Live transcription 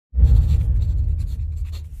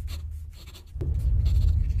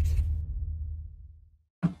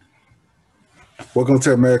Welcome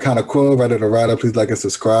to Americana Quill. Ready to ride up? Please like and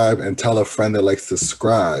subscribe, and tell a friend that likes to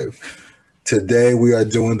subscribe. Today we are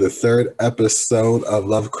doing the third episode of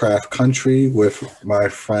Lovecraft Country with my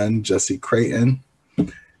friend Jesse Crayton,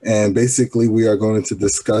 and basically we are going to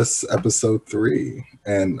discuss episode 3.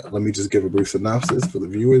 And let me just give a brief synopsis for the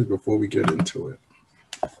viewers before we get into it.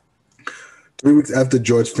 3 weeks after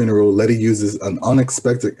George's funeral, Leti uses an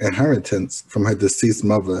unexpected inheritance from her deceased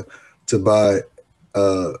mother to buy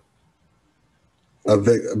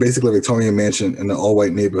basically a Victorian mansion in an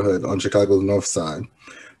all-white neighborhood on Chicago's north side,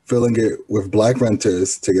 filling it with black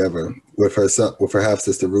renters together with her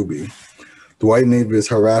half-sister Ruby. The white neighbors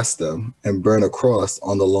harass them and burn a cross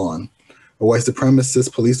on the lawn. A white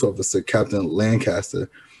supremacist police officer, Captain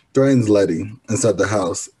Lancaster, threatens Leti inside the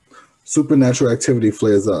house. Supernatural activity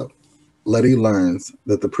flares up. Leti learns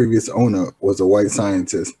that the previous owner was a white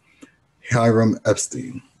scientist, Hiram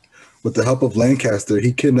Epstein. With the help of Lancaster,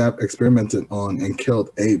 he kidnapped, experimented on, and killed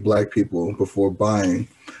 8 black people before buying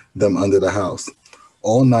them under the house.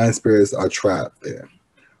 All 9 spirits are trapped there.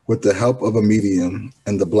 With the help of a medium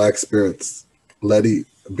and the black spirits, Leti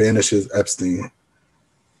banishes Epstein,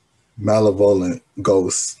 malevolent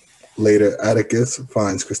ghosts. Later, Atticus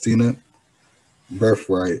finds Christina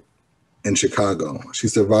Braithwhite in Chicago. She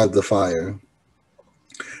survived the fire.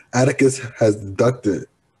 Atticus has deducted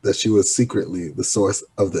that she was secretly the source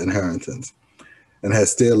of the inheritance and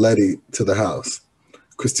has steered Leti to the house.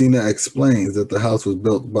 Christina explains that the house was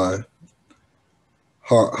built by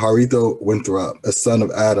Horatio Winthrop, a son of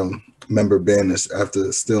Adam, member banished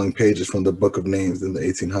after stealing pages from the Book of Names in the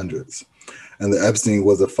 1800s, and that Epstein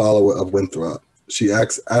was a follower of Winthrop. She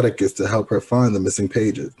asks Atticus to help her find the missing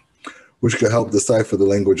pages, which could help decipher the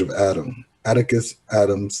language of Adam. Atticus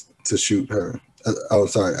attempts to shoot her,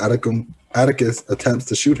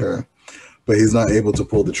 but he's not able to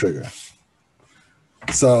pull the trigger.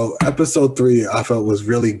 So episode 3 I felt was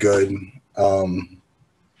really good.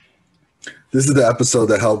 This is the episode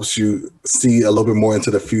that helps you see a little bit more into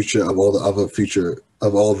the future of all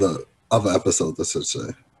the other episodes,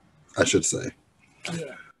 I should say.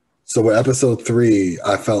 Yeah. So with episode 3,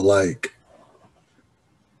 I felt like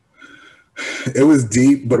it was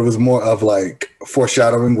deep, but it was more of like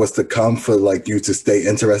foreshadowing what's to come for like you to stay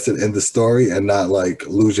interested in the story and not like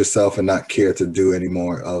lose yourself and not care to do any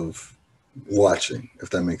more of watching, if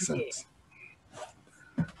that makes sense.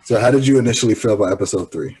 So how did you initially feel about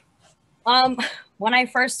episode 3? When I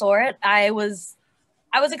first saw it, I was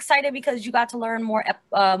excited because you got to learn more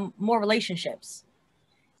relationships,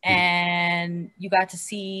 and you got to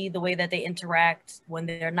see the way that they interact when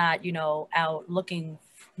they're not, out looking,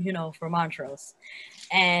 for Montrose.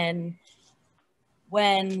 And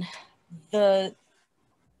when the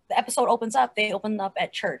episode opens up, they open up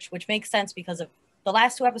at church, which makes sense because of the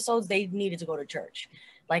last 2 episodes, they needed to go to church.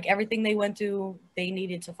 Like everything they went through, they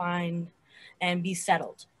needed to find and be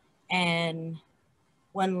settled. And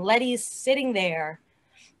when Leti's sitting there,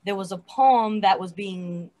 there was a poem that was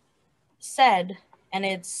being said, and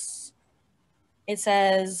it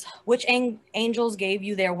says, which angels gave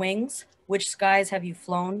you their wings? Which skies have you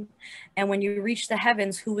flown? And when you reached the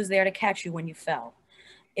heavens, who was there to catch you when you fell?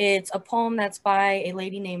 It's a poem that's by a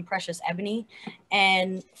lady named Precious Ebony.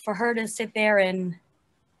 And for her to sit there and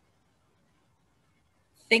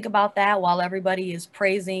think about that while everybody is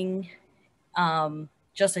praising,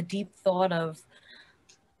 just a deep thought of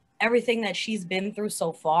everything that she's been through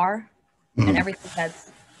so far, and everything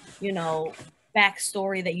that's,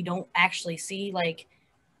 backstory that you don't actually see, like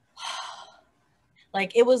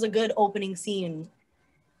it was a good opening scene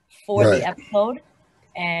for the episode.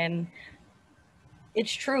 And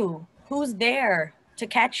it's true. Who's there to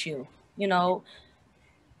catch you?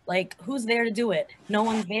 Like who's there to do it? No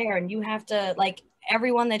one's there. And you have to, like,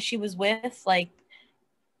 everyone that she was with, like,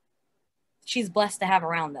 she's blessed to have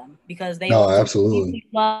around them because they absolutely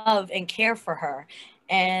love and care for her.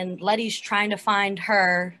 And Leti's trying to find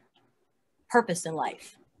her purpose in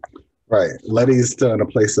life. Right. Leti's still in a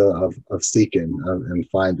place of seeking and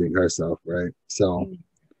finding herself, right? So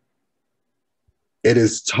it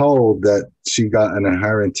is told that she got an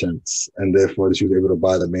inheritance and therefore she was able to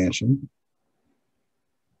buy the mansion.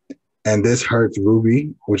 And this hurts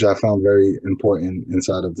Ruby, which I found very important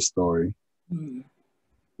inside of the story.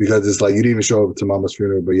 Because it's like, you didn't even show up to Mama's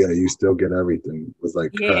funeral, but yeah, you still get everything. It was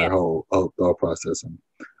like her whole thought process. And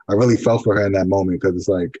I really felt for her in that moment because it's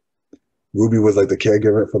like, Ruby was like the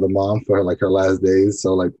caregiver for the mom for her, like her last days.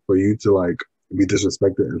 So like for you to like be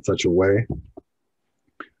disrespected in such a way,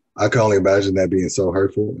 I can only imagine that being so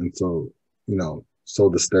hurtful and so, so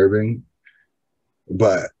disturbing.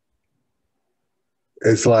 But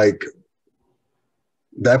it's like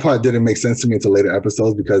that part didn't make sense to me until later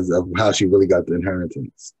episodes because of how she really got the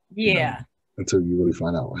inheritance. Yeah. You know, until you really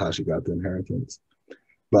find out how she got the inheritance.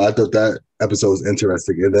 But I thought that episode was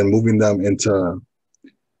interesting. And then moving them into,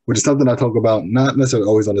 which is something I talk about, not necessarily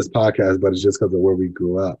always on this podcast, but it's just because of where we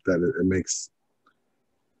grew up, that it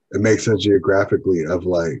makes sense geographically of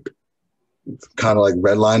like, kind of like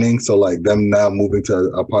redlining. So like them now moving to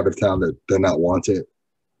a part of town that they're not wanted,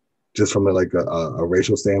 just from a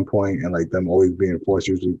racial standpoint, and like them always being forced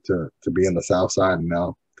usually to be in the South Side, and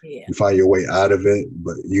now you find your way out of it.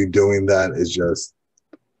 But you doing that is just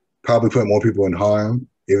probably putting more people in harm,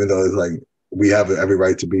 even though it's like we have every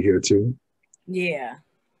right to be here too. Yeah.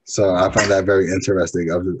 So I find that very interesting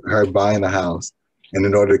of her buying a house, and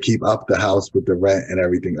in order to keep up the house with the rent and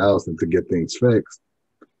everything else and to get things fixed,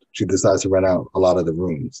 she decides to rent out a lot of the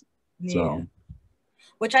rooms. Yeah. So,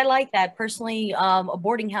 which I like that personally. A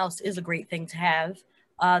boarding house is a great thing to have.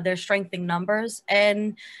 There's strength in numbers,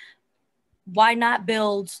 and why not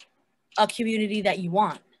build a community that you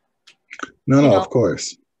want? No, of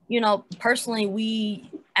course. You know, personally,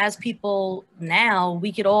 we as people now,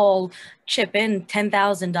 we could all chip in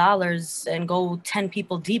 $10,000 and go 10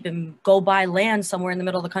 people deep and go buy land somewhere in the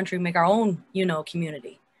middle of the country and make our own,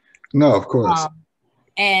 community. No, of course.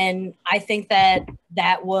 And I think that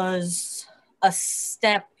was a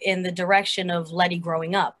step in the direction of Leti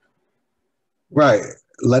growing up. Right.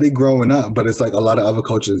 Leti growing up, but it's like a lot of other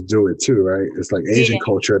cultures do it too, right? It's like Asian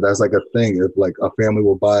culture. That's like a thing. If like a family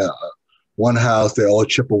will buy one house, they all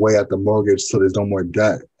chip away at the mortgage so there's no more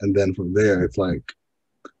debt. And then from there, it's like,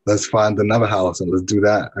 let's find another house and let's do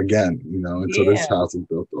that again, until this house is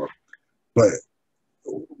built up. But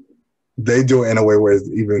they do it in a way where it's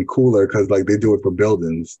even cooler because like they do it for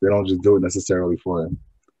buildings. They don't just do it necessarily for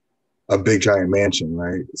a big giant mansion,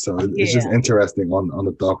 right? So it's just interesting on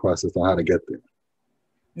the thought process on how to get there.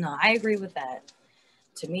 No, I agree with that.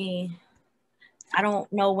 To me, I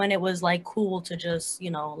don't know when it was like cool to just,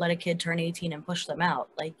 let a kid turn 18 and push them out.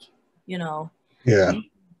 Like, Yeah.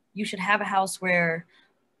 You should have a house where,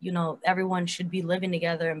 everyone should be living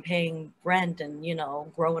together and paying rent and,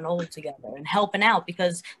 growing old together and helping out.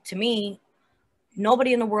 Because to me,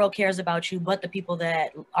 nobody in the world cares about you but the people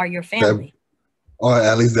that are your family. Or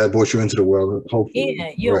at least that brought you into the world,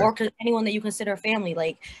 hopefully. Yeah, or anyone that you consider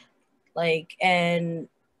family.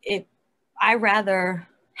 I rather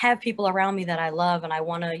have people around me that I love and I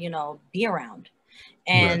want to, be around.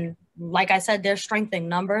 And like I said, there's strength in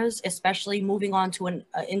numbers, especially moving on to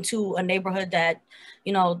into a neighborhood that,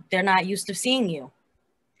 they're not used to seeing you.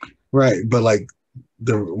 Right. But like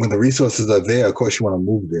when the resources are there, of course you want to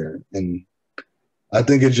move there. And I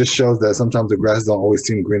think it just shows that sometimes the grass don't always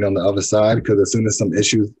seem green on the other side, because as soon as some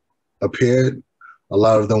issues appeared, a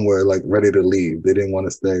lot of them were like ready to leave. They didn't want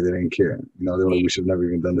to stay. They didn't care. They were like, we should have never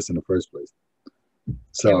even done this in the first place.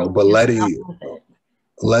 So, but Leti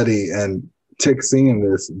and Tick seeing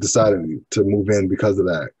this decided to move in because of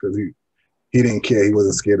that, because he didn't care. He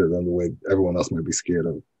wasn't scared of them the way everyone else might be scared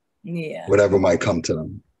of whatever might come to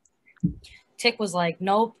them. Tick was like,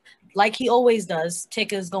 nope, like he always does.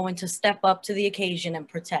 Tick is going to step up to the occasion and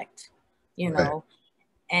protect, know.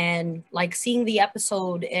 And like seeing the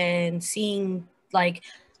episode and seeing like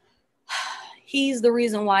he's the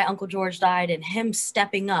reason why Uncle George died, and him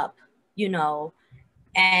stepping up,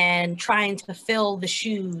 and trying to fill the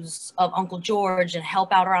shoes of Uncle George and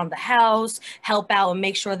help out around the house, help out and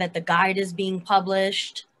make sure that the guide is being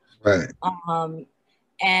published. Right.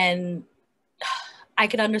 And I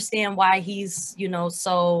could understand why he's,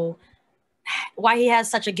 why he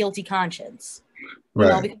has such a guilty conscience.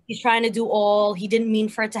 Because he's trying to do all, he didn't mean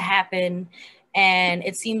for it to happen. And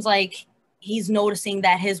it seems like he's noticing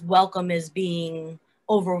that his welcome is being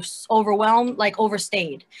overwhelmed, like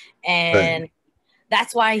overstayed. And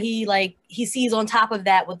that's why he sees on top of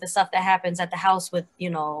that with the stuff that happens at the house with,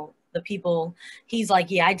 the people. He's like,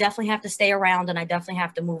 yeah, I definitely have to stay around and I definitely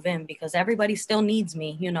have to move in because everybody still needs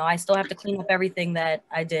me. I still have to clean up everything that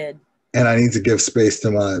I did. And I need to give space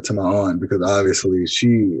to my aunt, because obviously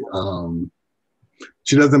she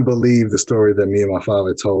doesn't believe the story that me and my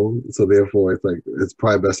father told. So therefore it's like, it's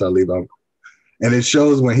probably best I leave out. And it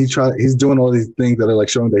shows when he's doing all these things that are like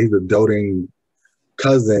showing that he's a doting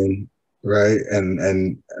cousin, right?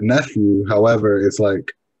 And nephew. However, it's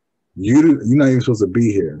like, you're not even supposed to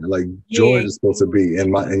be here. Like George is supposed to be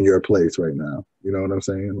in your place right now. You know what I'm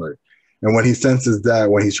saying? Like, and when he senses that,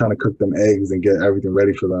 when he's trying to cook them eggs and get everything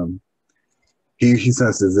ready for them, he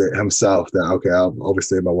senses it himself that, okay, I'll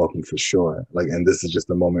overstay my welcome for sure. Like, and this is just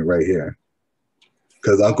the moment right here.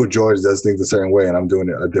 Because Uncle George does things a certain way and I'm doing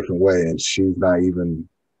it a different way, and she's not even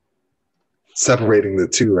separating the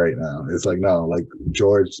two right now. It's like, no, like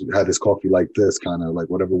George had his coffee like this, kind of like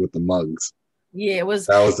whatever with the mugs. Yeah, it was.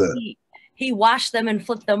 That was it. He washed them and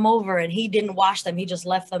flipped them over, and he didn't wash them. He just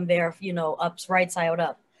left them there, you know, right side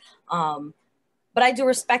up. But I do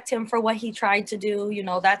respect him for what he tried to do. You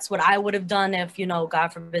know, that's what I would have done if, you know,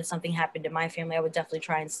 God forbid something happened in my family. I would definitely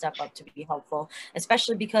try and step up to be helpful,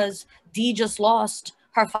 especially because Dee just lost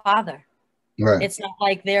her father. Right. It's not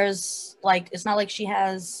like it's not like she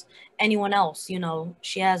has anyone else, you know.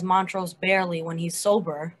 She has Montrose barely when he's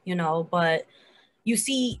sober, you know, but you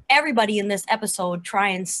see everybody in this episode try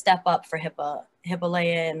and step up for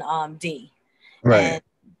Hippolyta and Dee. Right.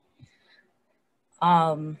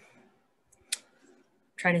 And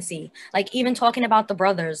trying to see, like, even talking about the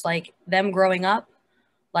brothers, like them growing up,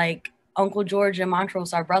 like Uncle George and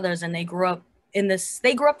Montrose are brothers, and they grew up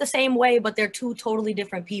the same way, but they're two totally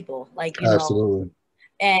different people, like, you Absolutely. know.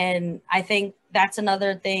 And I think that's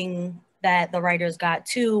another thing that the writers got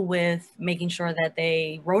too, with making sure that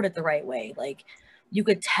they wrote it the right way. Like, you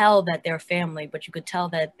could tell that they're family, but you could tell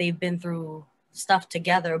that they've been through stuff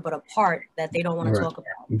together but apart that they don't want to talk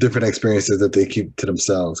about. Different experiences that they keep to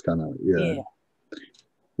themselves, kind of. Yeah.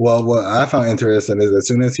 Well, what I found interesting is as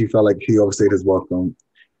soon as he felt like he overstayed his welcome,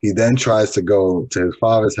 he then tries to go to his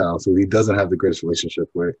father's house, who he doesn't have the greatest relationship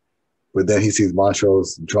with. But then he sees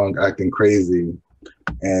Montrose drunk, acting crazy,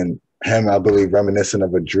 and him, I believe, reminiscent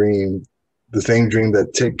of a dream, the same dream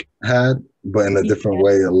that Tick had, but in a different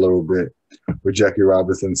way a little bit, with Jackie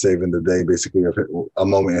Robinson saving the day, basically a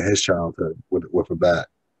moment in his childhood with a bat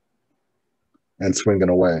and swinging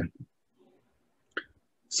away.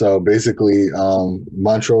 So basically,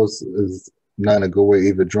 Montrose is not in a good way,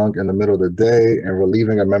 either drunk in the middle of the day and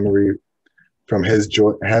relieving a memory from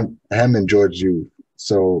him and George's youth.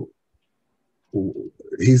 So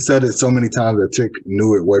he said it so many times that Tick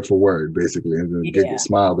knew it word for word, basically, and then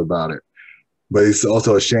smiled about it. But he's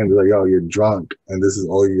also ashamed. He's like, yo, you're drunk, and this is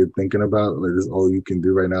all you're thinking about. Like, this is all you can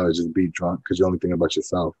do right now is just be drunk because you're only thinking about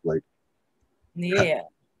yourself. Like,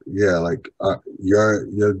 like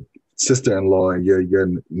your sister-in-law and your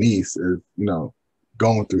niece is, you know,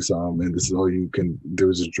 going through something, and this is all you can do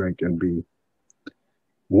is just drink and be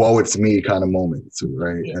woe it's me kind of moments,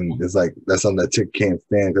 right? And it's like that's something that Tick can't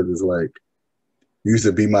stand, because it's like, you used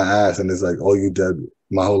to beat my ass, and it's like all you did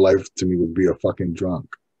my whole life to me was be a fucking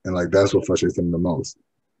drunk. And like that's what frustrates him the most.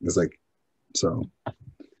 It's like, so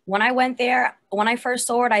when I went there, when I first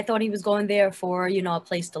saw it, I thought he was going there for, you know, a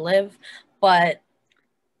place to live. But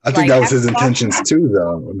I think that was his intentions too,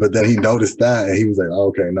 though. But then he noticed that, and he was like, oh,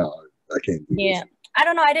 okay, no, I can't do this. I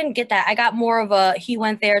don't know. I didn't get that. I got more of he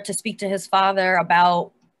went there to speak to his father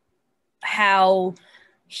about how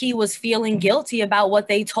he was feeling guilty about what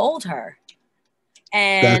they told her.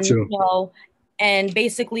 And, you know, and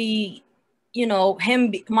basically, you know,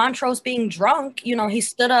 Montrose being drunk, you know, he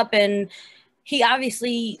stood up and he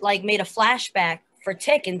obviously like made a flashback for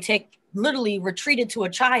Tick, and Tick literally retreated to a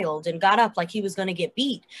child and got up like he was going to get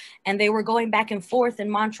beat. And they were going back and forth,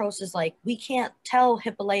 and Montrose is like, we can't tell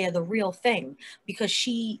Hippolyta the real thing because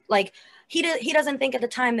she, like, he doesn't think at the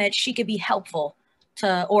time that she could be helpful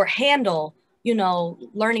to or handle, you know,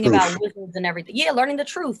 learning about wizards and everything. Yeah, learning the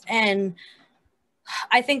truth. And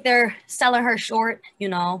I think they're selling her short, you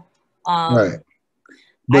know. Right.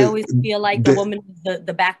 I always feel like the woman is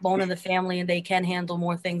the backbone of the family, and they can handle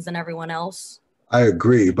more things than everyone else. I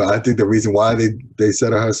agree, but I think the reason why they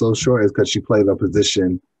set her so short is because she played a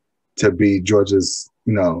position to be George's,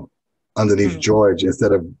 you know, underneath George,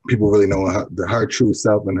 instead of people really knowing her true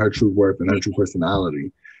self and her true worth and her true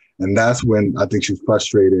personality. And that's when I think she's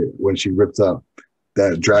frustrated when she rips up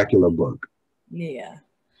that Dracula book. Yeah.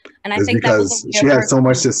 And I think because she had so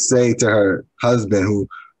much to say to her husband, who,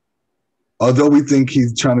 although we think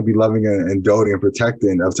he's trying to be loving and doting and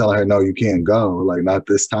protecting, of telling her, no, you can't go, like not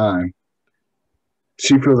this time.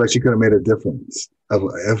 She feels like she could have made a difference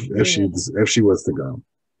if she was to go.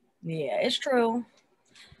 Yeah, it's true.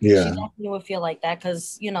 Yeah. She definitely would feel like that,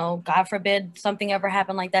 because, you know, God forbid something ever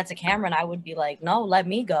happened like that to Cameron, I would be like, no, let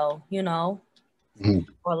me go, you know,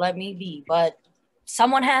 or let me be. But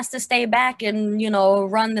someone has to stay back and, you know,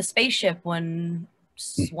 run the spaceship when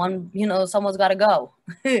you know, someone's got to go.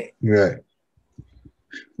 Right.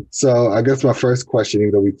 So I guess my first question,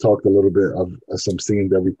 even though we talked a little bit of some scenes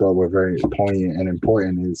that we thought were very poignant and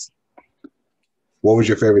important, is what was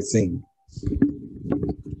your favorite scene?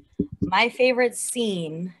 My favorite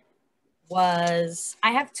scene was,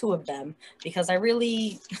 I have two of them because I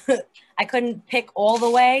really, I couldn't pick all the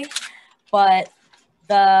way, but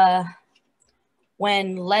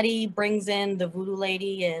when Leti brings in the voodoo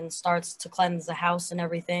lady and starts to cleanse the house and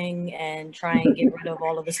everything and try and get rid of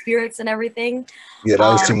all of the spirits and everything. Yeah,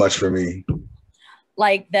 that was too much for me.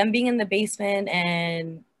 like them being in the basement,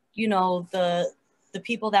 and you know, the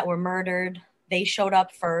people that were murdered, they showed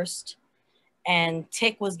up first, and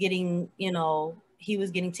Tick was getting, you know, he was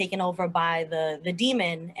getting taken over by the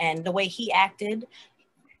demon, and the way he acted,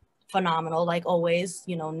 phenomenal, like always,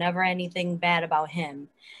 you know, never anything bad about him.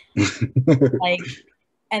 Like,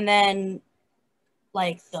 and then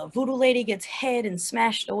like the voodoo lady gets hit and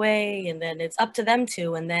smashed away, and then it's up to them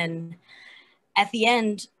two, and then at the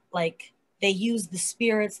end, like, they use the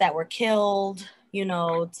spirits that were killed, you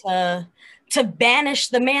know, to banish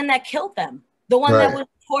the man that killed them, the one that was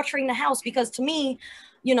torturing the house. Because to me,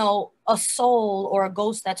 you know, a soul or a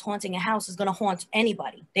ghost that's haunting a house is going to haunt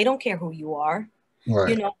anybody. They don't care who you are.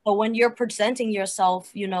 You know, but when you're presenting yourself,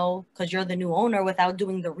 you know, because you're the new owner without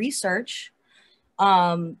doing the research,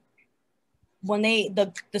 when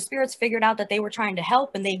the spirits figured out that they were trying to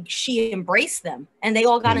help, and she embraced them, and they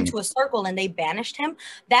all got into a circle and they banished him.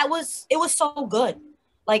 It was so good.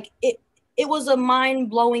 Like it was a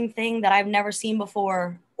mind-blowing thing that I've never seen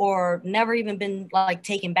before, or never even been like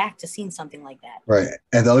taken back to seeing something like that. Right.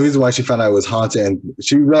 And the only reason why she found out it was haunted, and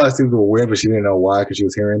she realized things were weird, but she didn't know why, because she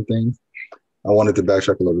was hearing things. I wanted to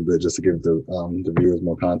backtrack a little bit just to give the viewers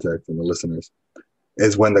more context and the listeners,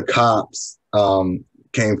 is when the cops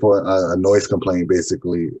came for a noise complaint,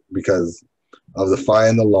 basically because of the fire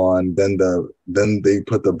in the lawn. Then they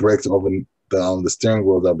put the bricks over the steering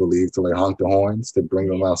wheels, I believe, to like honk the horns to bring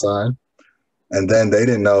them outside. And then they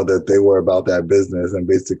didn't know that they were about that business, and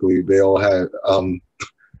basically they all had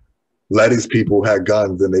Leti's people had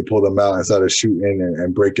guns, and they pulled them out and started shooting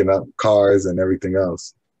and breaking up cars and everything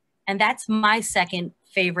else. And that's my second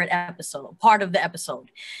favorite episode. Part of the episode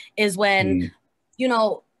is when, you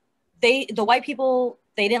know, the white people,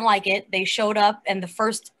 they didn't like it. They showed up, and the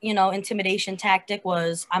first, you know, intimidation tactic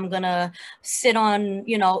was, I'm going to sit on,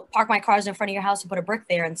 you know, park my cars in front of your house and put a brick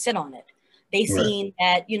there and sit on it. They seen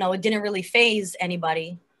that, you know, it didn't really faze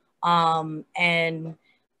anybody. And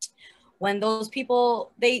when those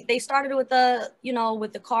people, they started with the, you know,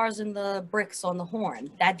 with the cars and the bricks on the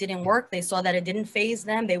horn, that didn't work. They saw that it didn't faze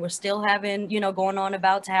them. They were still having, you know, going on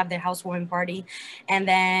about to have their housewarming party. And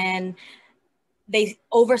then they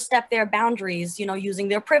overstepped their boundaries, you know, using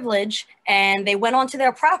their privilege, and they went onto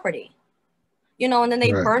their property, you know, and then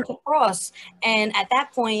they burnt a cross. And at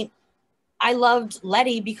that point, I loved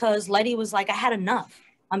Leti, because Leti was like, I had enough.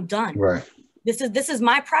 I'm done. Right. This is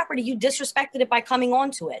my property. You disrespected it by coming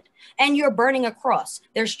onto it, and you're burning a cross.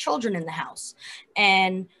 There's children in the house.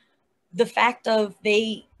 And the fact of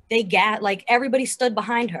they got, like, everybody stood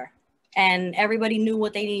behind her, and everybody knew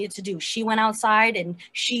what they needed to do. She went outside and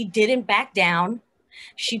she didn't back down.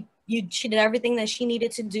 She did everything that she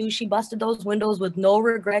needed to do. She busted those windows with no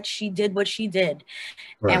regrets. She did what she did.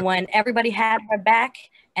 And when everybody had her back,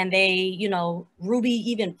 and they, you know, Ruby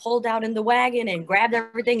even pulled out in the wagon and grabbed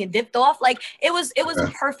everything and dipped off. Like it was a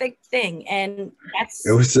perfect thing. And that's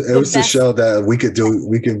it was to show that we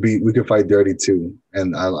could fight dirty too.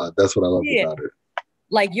 And that's what I love about it.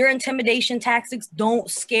 Like, your intimidation tactics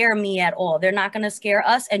don't scare me at all. They're not going to scare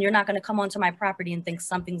us, and you're not going to come onto my property and think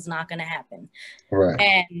something's not going to happen. Right.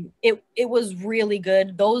 And it was really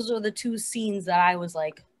good. Those are the two scenes that I was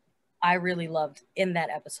like, I really loved in that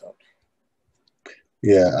episode.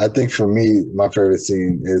 Yeah, I think for me, my favorite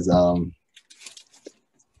scene is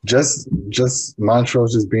just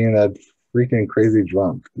Montrose just being that freaking crazy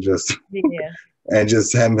drunk, and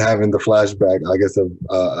just him having the flashback, I guess, of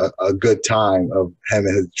a good time of him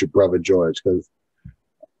and his brother George, because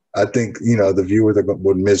I think, you know, the viewers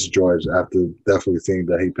would miss George after definitely seeing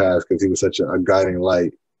that he passed, because he was such a guiding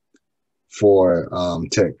light for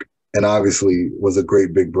Tick, and obviously was a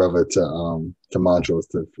great big brother to Montrose,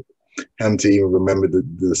 to him to even remember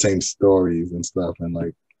the same stories and stuff, and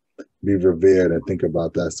like be revered and think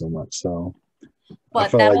about that so much. So I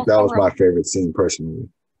felt like that was my favorite scene personally.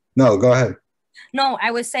 No, go ahead. No,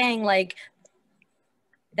 I was saying, like,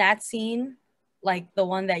 that scene, like the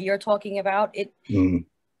one that you're talking about,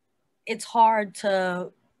 it's hard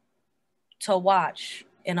to watch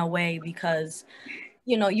in a way, because,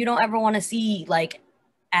 you know, you don't ever want to see like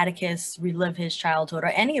Atticus relive his childhood, or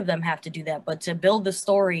any of them have to do that. But to build the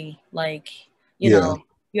story, like, you know,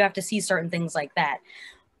 you have to see certain things like that.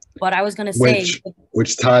 But I was going to say,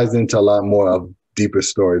 which ties into a lot more of deeper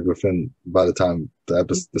stories by the time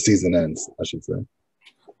the season ends, I should say.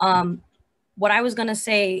 What I was going to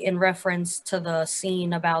say in reference to the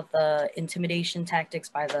scene about the intimidation tactics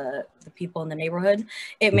by the people in the neighborhood,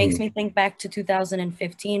 it makes me think back to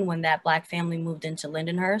 2015 when that Black family moved into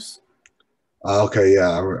Lindenhurst. Okay,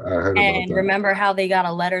 yeah, I heard about that. And remember how they got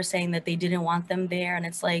a letter saying that they didn't want them there, and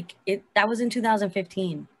it's like that was in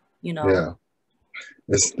 2015, you know. Yeah,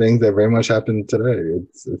 It's things that very much happen today.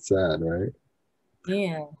 It's sad, right?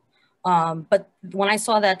 Yeah. But when I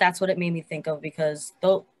saw that, that's what it made me think of, because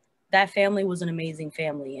though that family was an amazing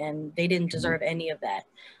family and they didn't deserve any of that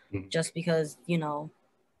just because, you know,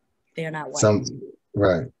 they're not white.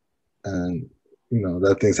 Right. And, you know,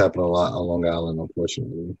 that things happen a lot on Long Island,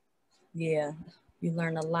 unfortunately. Yeah. You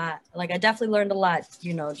learn a lot. Like, I definitely learned a lot,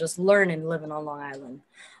 you know, just learning, living on Long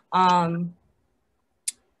Island.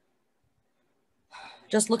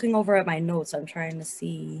 Just looking over at my notes, I'm trying to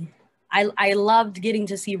see. I loved getting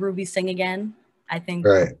to see Ruby sing again. I think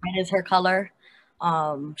that is her color.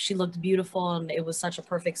 She looked beautiful, and it was such a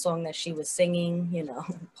perfect song that she was singing, you know,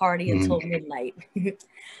 party until midnight.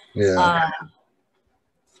 Yeah.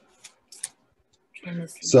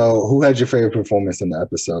 So who had your favorite performance in the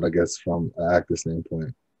episode, I guess, from an actor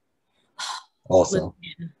standpoint? Also.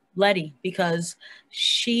 Leti, because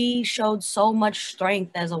she showed so much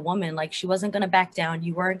strength as a woman. Like, she wasn't going to back down.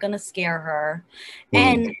 You weren't going to scare her.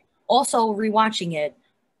 And also, rewatching it,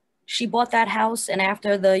 she bought that house, and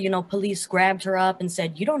after the, you know, police grabbed her up and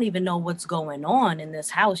said, you don't even know what's going on in this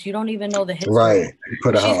house. You don't even know the history. Right.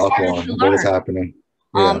 Put her up on what was happening.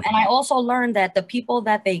 Yeah. And I also learned that the people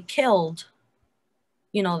that they killed,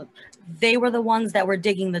 you know, they were the ones that were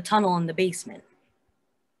digging the tunnel in the basement.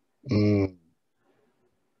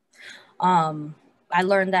 I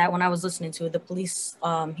learned that when I was listening to it. The police,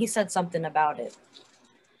 he said something about it.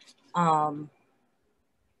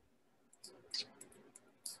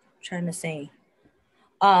 Trying to say.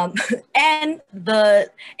 And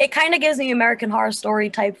it kind of gives me American Horror Story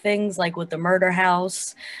type things, like with the murder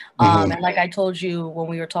house. And like I told you when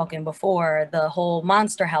we were talking before, the whole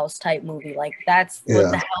Monster House type movie, like that's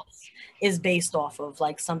what the house is based off of,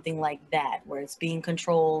 like something like that, where it's being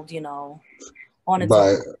controlled, you know, on its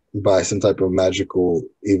own. By some type of magical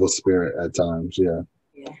evil spirit at times. Yeah.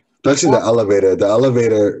 Especially the elevator. The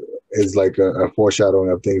elevator is like a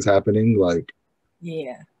foreshadowing of things happening. Like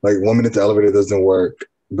 1 minute the elevator doesn't work,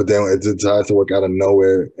 but then it decides to work out of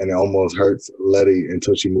nowhere, and it almost hurts Leti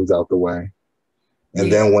until she moves out the way.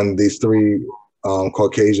 And then when these three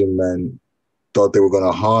Caucasian men thought they were going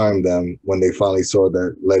to harm them, when they finally saw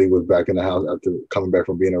that Leti was back in the house after coming back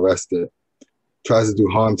from being arrested, tries to do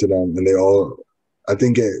harm to them, and they all, I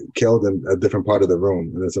think, get killed in a different part of the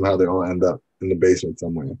room, and then somehow they all end up in the basement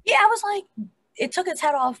somewhere. Yeah, I was like, it took its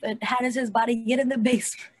head off, and how does his body get in the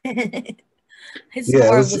basement? It's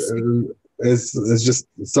just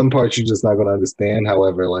some parts you're just not going to understand.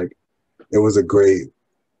 However, like, it was a great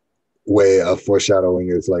way of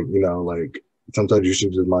foreshadowing. It's like, you know, like, sometimes you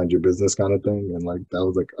should just mind your business kind of thing, and like that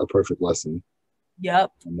was like a perfect lesson.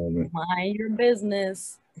 Yep. Moment. Mind your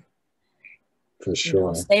business. For sure. You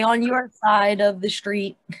know, stay on your side of the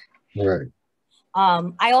street. Right.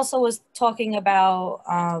 I also was talking about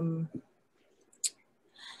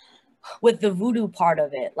with the voodoo part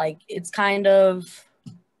of it, like, it's kind of,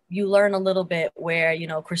 you learn a little bit where, you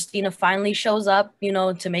know, Christina finally shows up, you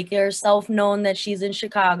know, to make herself known that she's in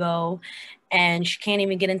Chicago, and she can't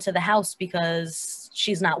even get into the house because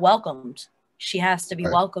she's not welcomed. She has to be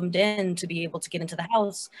welcomed in to be able to get into the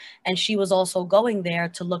house. And she was also going there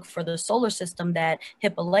to look for the solar system that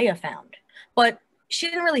Hippolyta found. But she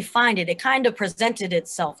didn't really find it. It kind of presented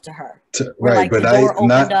itself to her. Right, like, but the door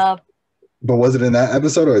opened up. But was it in that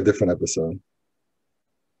episode or a different episode?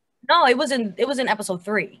 No, it was in episode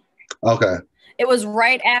 3. Okay. It was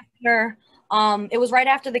right after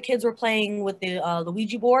the kids were playing with the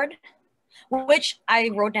Luigi board, which I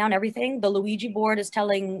wrote down everything. The Luigi board is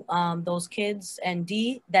telling those kids and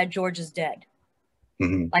Dee that George is dead.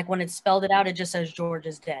 Like, when it spelled it out, it just says George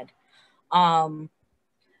is dead.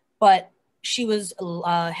 But she was,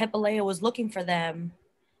 Hippolyta was looking for them,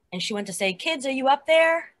 and she went to say, kids, are you up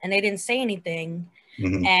there? And they didn't say anything.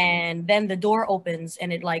 And then the door opens,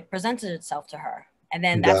 and it like presented itself to her. And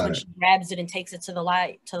then that's when she grabs it and takes it to the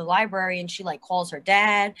library, and she like calls her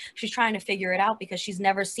dad. She's trying to figure it out because she's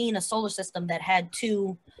never seen a solar system that had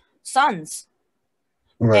 2 suns.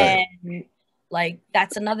 Right. And like,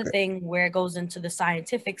 that's another thing where it goes into the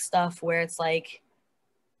scientific stuff, where it's like,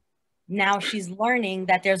 now she's learning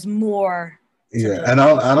that there's more. Yeah, and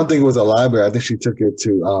I don't think it was a library. I think she took it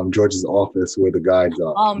to George's office where the guides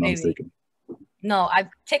are. Oh, maybe. No,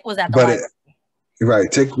 Tick was at the library.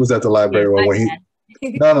 Right, Tick was at the library when he.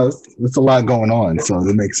 No, it's a lot going on, so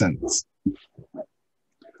it makes sense.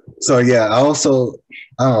 So yeah, I don't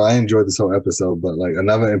know, I enjoyed this whole episode, but like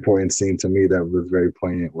another important scene to me that was very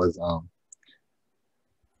poignant was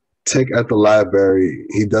Tick at the library.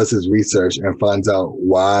 He does his research and finds out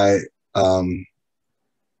why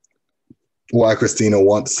Christina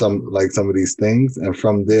wants some of these things, and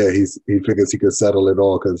from there he figures he could settle it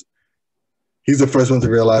all, because he's the first one to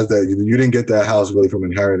realize that you didn't get that house really from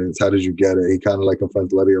inheritance. How did you get it? He kind of like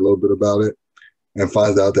confronts Leti a little bit about it and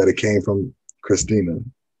finds out that it came from Christina.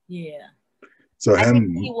 Yeah. So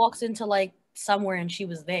he walks into like somewhere and she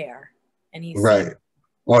was there, and he's right.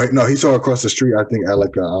 Oh no, he saw her across the street. I think at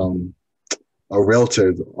like a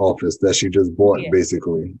realtor's office that she just bought,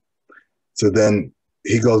 basically. So then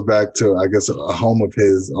he goes back to, I guess, a home of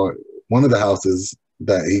his, or one of the houses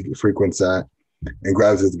that he frequents at, and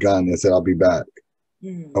grabs his gun and said, "I'll be back,"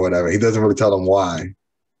 or whatever. He doesn't really tell them why.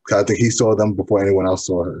 I think he saw them before anyone else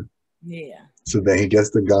saw her. Yeah. So then he gets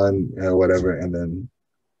the gun or whatever, and then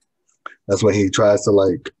that's when he tries to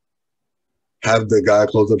like have the guy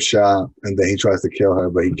close up shop, and then he tries to kill her,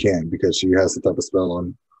 but he can't because she has some type of spell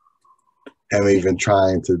on him even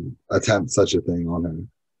trying to attempt such a thing on her.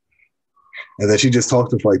 And then she just talks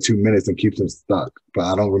to him for like 2 minutes and keeps him stuck. But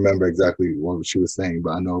I don't remember exactly what she was saying,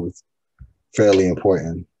 but I know it was fairly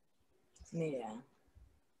important. Yeah. I'm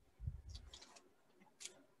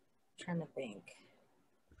trying to think.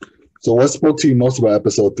 So what spoke to you most about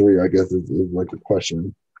episode 3, I guess, is like a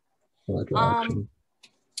question. Like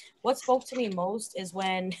what spoke to me most is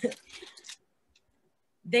when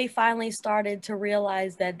they finally started to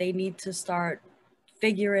realize that they need to start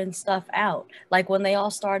figuring stuff out. Like when they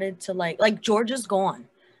all started to like George is gone.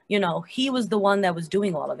 You know, he was the one that was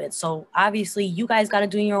doing all of it. So obviously you guys got to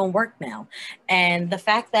do your own work now. And the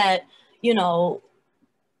fact that, you know,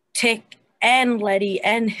 Tick and Leti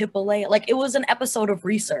and Hippolyta, like it was an episode of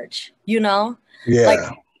research, you know? Yeah.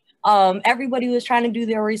 Like everybody was trying to do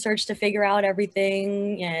their research to figure out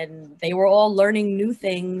everything, and they were all learning new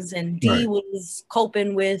things, and Dee was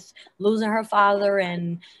coping with losing her father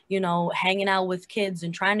and, you know, hanging out with kids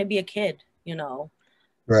and trying to be a kid, you know.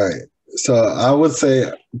 Right. So I would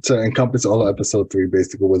say, to encompass all of episode 3,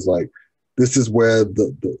 basically was like, this is where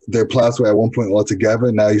their plots were at one point all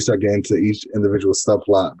together. Now you start getting to each individual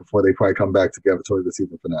subplot before they probably come back together towards the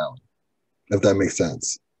season finale, if that makes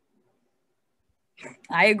sense.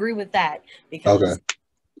 I agree with that, because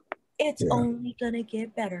it's only gonna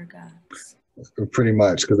get better, guys. Pretty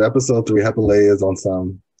much, because episode 3, Hippolyta is on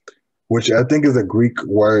some, which I think is a Greek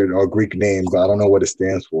word or Greek name, but I don't know what it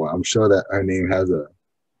stands for. I'm sure that her name has a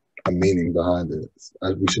meaning behind it.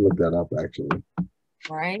 We should look that up, actually.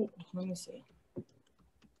 Right? Let me see.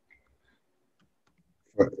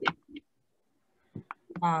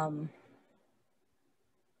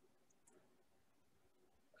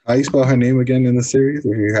 How you spell her name again in the series,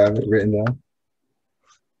 if you have it written down?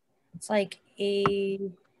 It's like I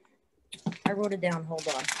wrote it down. Hold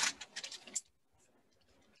on.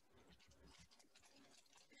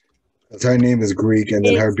 Because her name is Greek, and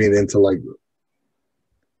then her being into like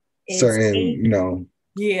certain, you know.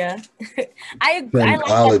 Yeah. I like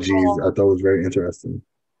ologies, I thought was very interesting.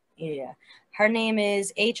 Yeah. Her name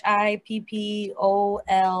is Hippolyta.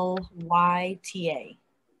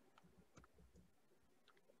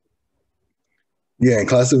 Yeah, in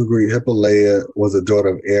classical Greek, Hippolyta was a daughter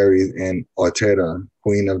of Ares and Ortera,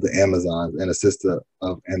 queen of the Amazons, and a sister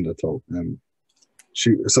of Endotope. And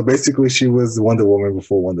so basically she was Wonder Woman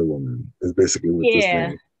before Wonder Woman, is basically what this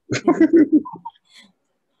name.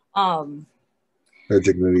 Her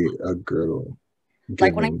dignity, a girdle.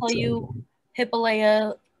 Like when I tell you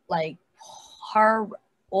Hippolyta, like her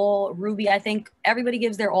all, Ruby, I think everybody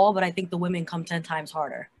gives their all, but I think the women come 10 times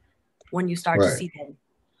harder when you start to see them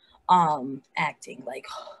acting. Like,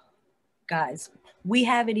 guys, we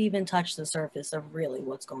haven't even touched the surface of really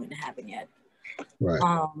what's going to happen yet. Right.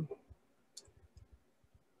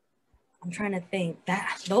 I'm trying to think.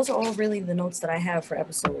 That those are all really the notes that I have for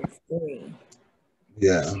episode 3.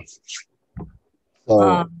 Yeah.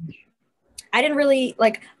 So I didn't really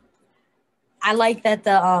like. I like that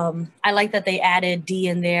they added Dee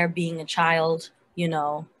in there being a child. You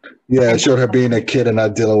know. Yeah, it showed her being a kid and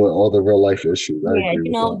not dealing with all the real life issues. Yeah,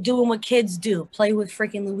 you know, doing what kids do, play with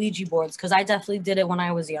freaking Luigi boards. Because I definitely did it when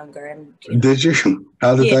I was younger. And you know, did you?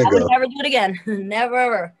 How did that go? I would never do it again.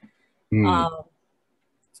 Never.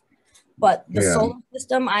 But the solar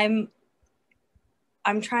system, I'm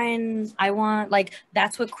trying. I want, like,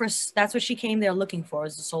 that's what she came there looking for,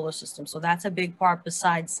 is the solar system. So that's a big part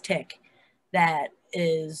besides Tick. That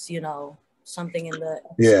is, you know, something in the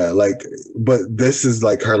episode. Like, but this is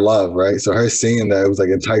like her love, right? So her seeing that, it was like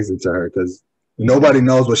enticing to her, because nobody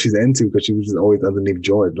knows what she's into, because she was just always underneath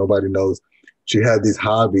George. Nobody knows she had these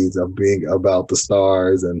hobbies of being about the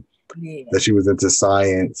stars and that she was into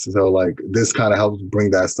science. So like this kind of helps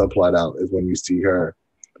bring that subplot out, is when you see her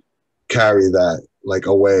carry that like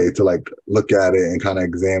away to like look at it and kind of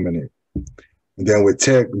examine it. And then with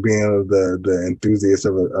Tick being the enthusiast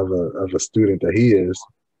of a student that he is,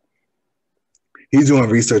 he's doing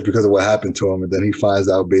research because of what happened to him, and then he finds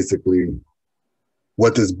out basically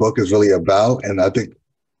what this book is really about. And I think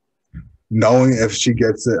knowing if she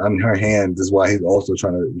gets it on her hands is why he's also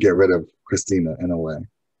trying to get rid of Christina in a way.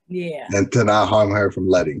 Yeah. And to not harm her from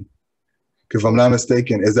Leti. Because if I'm not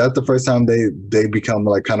mistaken, is that the first time they become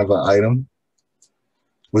like kind of an item?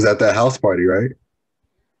 Was at that house party, right?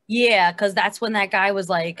 Yeah, because that's when that guy was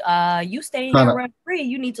like, you staying here rent free,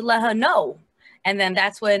 you need to let her know. And then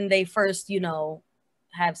that's when they first, you know,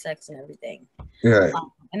 have sex and everything. Right.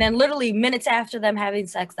 And then literally minutes after them having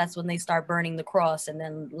sex, that's when they start burning the cross. And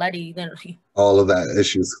then Leti, all of that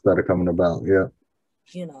issues started coming about. Yeah.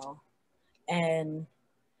 You know, and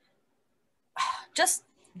just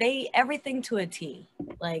everything to a T.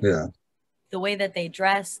 Like, yeah, the way that they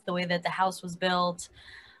dressed, the way that the house was built.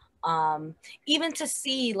 Even to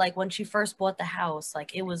see, like, when she first bought the house,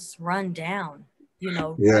 like, it was run down, you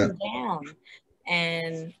know, run down.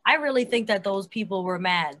 And I really think that those people were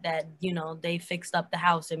mad that, you know, they fixed up the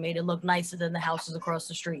house and made it look nicer than the houses across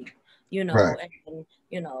the street, you know. Right. And,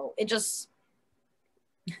 you know, it just,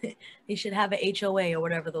 they should have an HOA or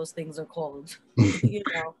whatever those things are called, you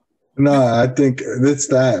know. No, I think it's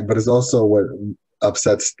that, but it's also what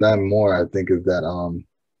upsets them more, I think, is that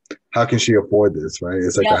how can she afford this, right?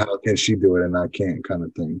 It's like how can she do it and I can't kind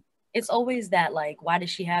of thing. It's always that, like, why does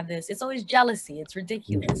she have this? It's always jealousy. It's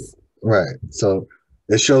ridiculous. Right. So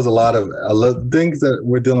it shows a lot of things that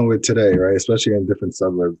we're dealing with today, right? Especially in different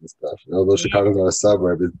suburbs and stuff. Although Chicago's not a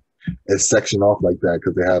suburb, it's sectioned off like that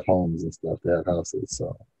because they have homes and stuff. They have houses.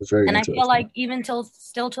 So it's very interesting. And I feel like even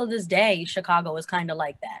still till this day, Chicago is kind of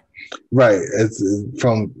like that. Right. It's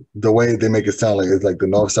from the way they make it sound like it's like the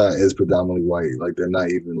north side is predominantly white. Like they're not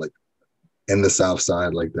even like in the south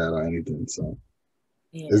side like that or anything. So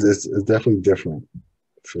it's definitely different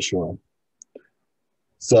for sure.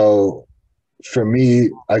 So for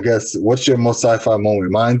me, I guess, what's your most sci-fi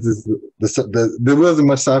moment? Mine is there wasn't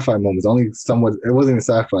much sci-fi moments. Only somewhat. It wasn't even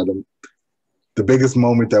sci-fi. The biggest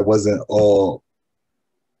moment that wasn't all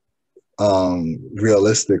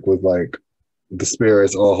realistic was like the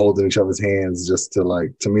spirits all holding each other's hands. Just to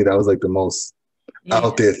like, to me, that was like the most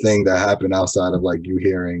out there thing that happened outside of like you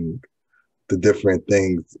hearing the different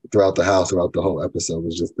things throughout the house, throughout the whole episode.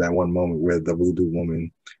 Was just that one moment where the voodoo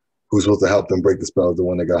woman who's supposed to help them break the spell is the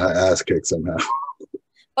one that got her ass kicked somehow.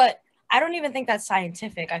 But I don't even think that's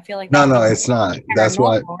scientific. I feel like no, it's not. That's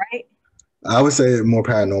why. Right? I would say more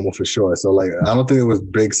paranormal for sure. So like, I don't think it was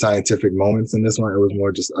big scientific moments in this one. It was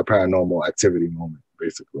more just a paranormal activity moment,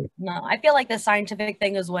 basically. No, I feel like the scientific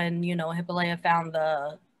thing is when, you know, Hippolyta found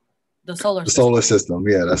the solar system. Solar system,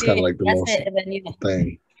 yeah, that's kind of like the most and then, you know,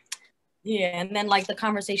 thing. Yeah, and then like the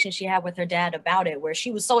conversation she had with her dad about it, where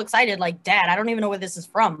she was so excited, like, Dad, I don't even know where this is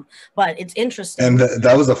from, but it's interesting. And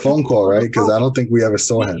that was a phone call, right? Because I don't think we ever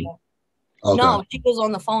saw him. Okay. No, she was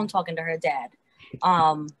on the phone talking to her dad.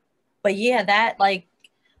 But yeah, that, like,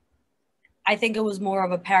 I think it was more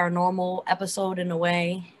of a paranormal episode in a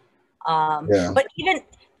way. But even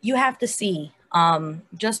you have to see,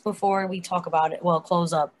 just before we talk about it, well,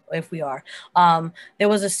 close up if we are, there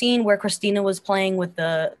was a scene where Christina was playing with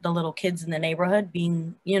the little kids in the neighborhood,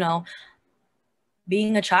 being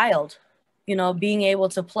a child, you know, being able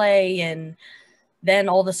to play, and then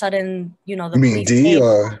all of a sudden, you know, the you mean D came.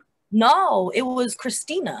 or no, it was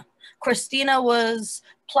Christina. Christina was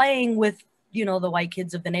playing with, you know, the white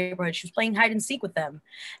kids of the neighborhood. She was playing hide and seek with them,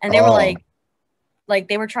 and they were like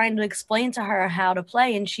they were trying to explain to her how to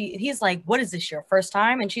play, and he's like, "What is this, your first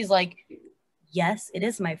time?" And she's like, "Yes, it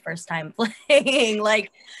is my first time playing."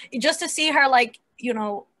 Like, just to see her, like, you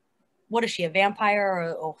know, what is she, a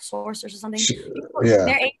vampire or sorceress or something? Their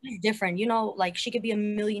age is different, you know, like she could be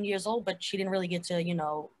 1,000,000 years old, but she didn't really get to, you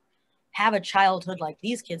know, have a childhood like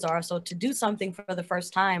these kids are. So to do something for the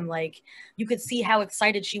first time, like, you could see how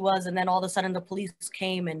excited she was, and then all of a sudden the police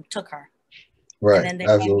came and took her. Right. And then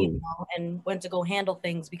they came, you know, and went to go handle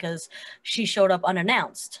things because she showed up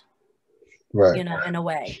unannounced. Right. You know, in a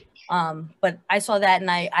way. But I saw that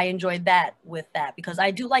and I enjoyed that with that, because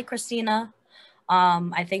I do like Christina.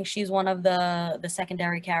 I think she's one of the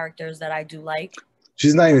secondary characters that I do like.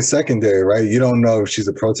 She's not even secondary, right? You don't know if she's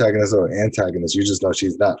a protagonist or antagonist. You just know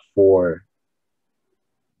she's not for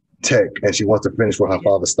tech and she wants to finish what her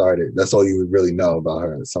father started. That's all you would really know about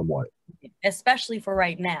her somewhat. Especially for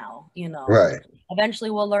right now, you know. Right. Eventually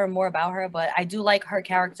we'll learn more about her, but I do like her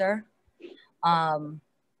character. And,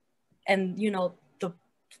 you know, the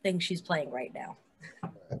thing she's playing right now.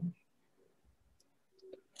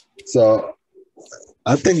 So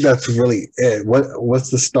I think that's really it. What's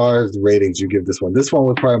the stars ratings you give this one? This one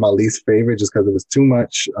was probably my least favorite just because it was too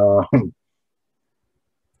much.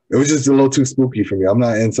 It was just a little too spooky for me. I'm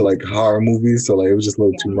not into like horror movies, so like it was just a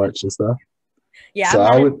little too much and stuff. Yeah, so I'm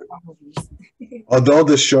not I would, into horror movies. although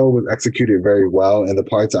the show was executed very well and the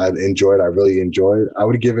parts I enjoyed, I really enjoyed, I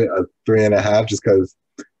would give it a 3.5 just because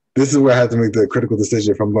this is where I had to make the critical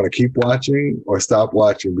decision if I'm going to keep watching or stop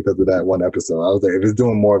watching because of that one episode. I was like, if it's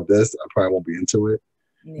doing more of this, I probably won't be into it.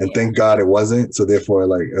 Yeah. And thank God it wasn't. So therefore,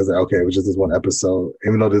 like, I was like, okay, it was just this one episode,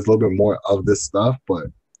 even though there's a little bit more of this stuff, but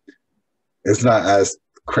it's not as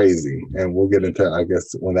crazy. And we'll get into, I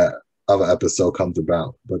guess, when that other episode comes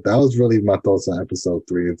about. But that was really my thoughts on episode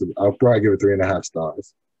 3. I'll probably give it 3.5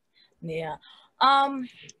 stars. Yeah. Although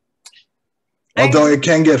it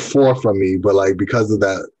can get 4 from me, but like because of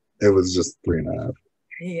that, it was just 3.5.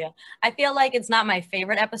 Yeah. I feel like it's not my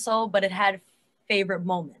favorite episode, but it had favorite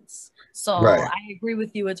moments. So I agree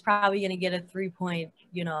with you. It's probably going to get a 3.5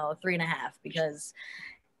 because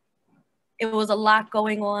it was a lot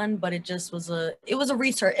going on, but it just was a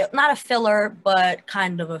research, not a filler, but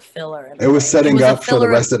kind of a filler. It was setting up for the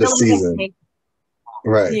rest of the season.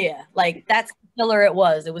 Right. Yeah. Like that's the filler it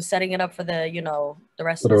was. It was setting it up for the, the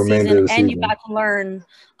rest of the season. And you got to learn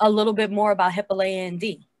a little bit more about Hippolyta and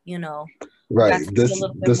D, Right. This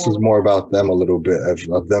was more about them a little bit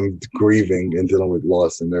of them grieving and dealing with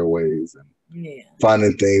loss in their ways and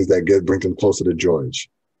finding things that bring them closer to George.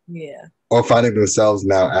 Yeah. Or finding themselves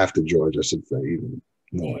now after George, I should say, even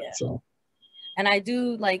more. Yeah. So. And I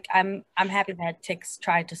do I'm happy that Tix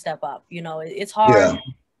tried to step up. It's hard,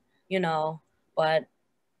 but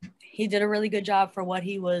he did a really good job for what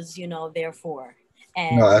he was, there for.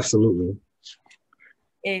 And no, absolutely.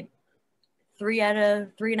 3 out of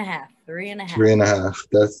 3.5. 3.5. 3.5.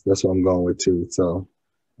 That's what I'm going with too. So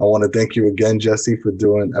I want to thank you again, Jessie, for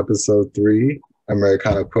doing episode 3,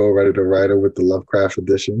 Americana co-writer writer with the Lovecraft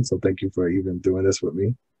edition. So thank you for even doing this with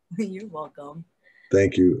me. You're welcome.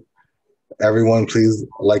 Thank you. Everyone, please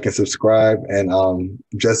like and subscribe. And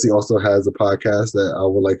Jessie also has a podcast that I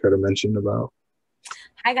would like her to mention about.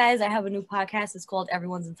 Hi guys, I have a new podcast. It's called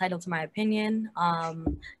Everyone's Entitled to My Opinion.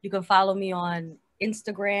 You can follow me on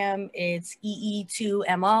Instagram. It's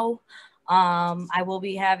EE2MO. I will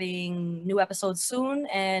be having new episodes soon,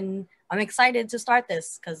 and I'm excited to start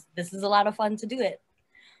this because this is a lot of fun to do it.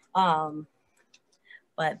 But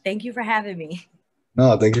thank you for having me.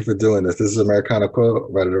 No, thank you for doing this. This is Americana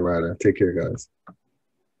Co-writer. Take care, guys.